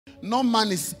No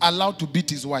man is allowed to beat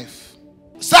his wife.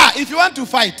 Sir, if you want to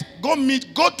fight, go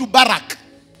to barrack.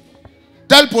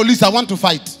 Tell police I want to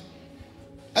fight.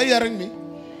 Are you hearing me?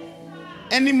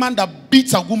 Any man that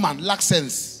beats a woman lacks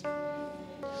sense.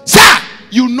 Sir,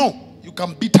 you know you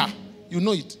can beat her. You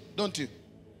know it, don't you?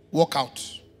 Walk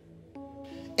out.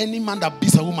 Any man that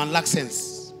beats a woman lacks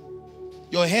sense.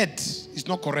 Your head is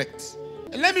not correct.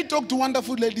 And let me talk to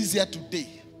wonderful ladies here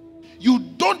today. You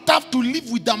don't have to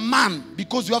live with a man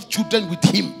because you have children with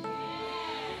him.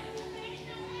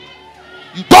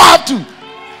 You don't have to.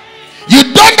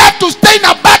 You don't have to stay in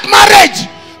a bad marriage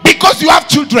because you have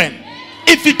children.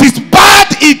 If it is bad,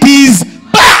 it is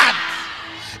bad.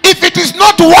 If it is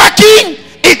not working,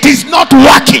 it is not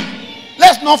working.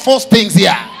 Let's not force things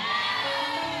here.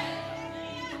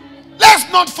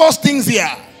 Let's not force things here.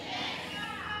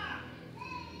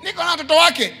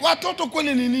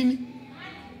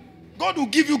 God will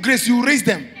give you grace, you raise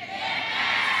them.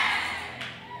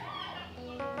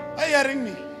 Are you hearing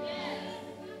me?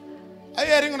 Are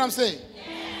you hearing what I'm saying?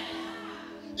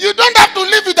 You don't have to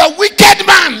live with a wicked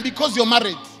man because you're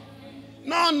married.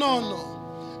 No, no,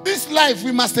 no. This life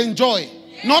we must enjoy,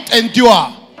 not endure.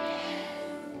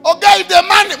 Okay, if the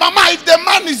man, Mama, if the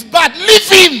man is bad, leave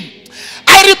him.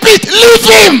 I repeat, leave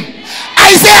him.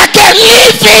 I say again,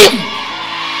 leave him.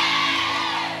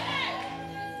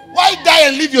 Why die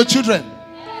and leave your children?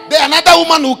 There another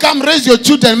woman who come raise your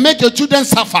children, make your children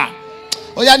suffer.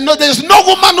 Oh yeah, no, there's no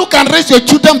woman who can raise your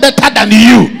children better than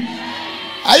you.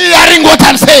 Are you hearing what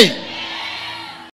I'm saying?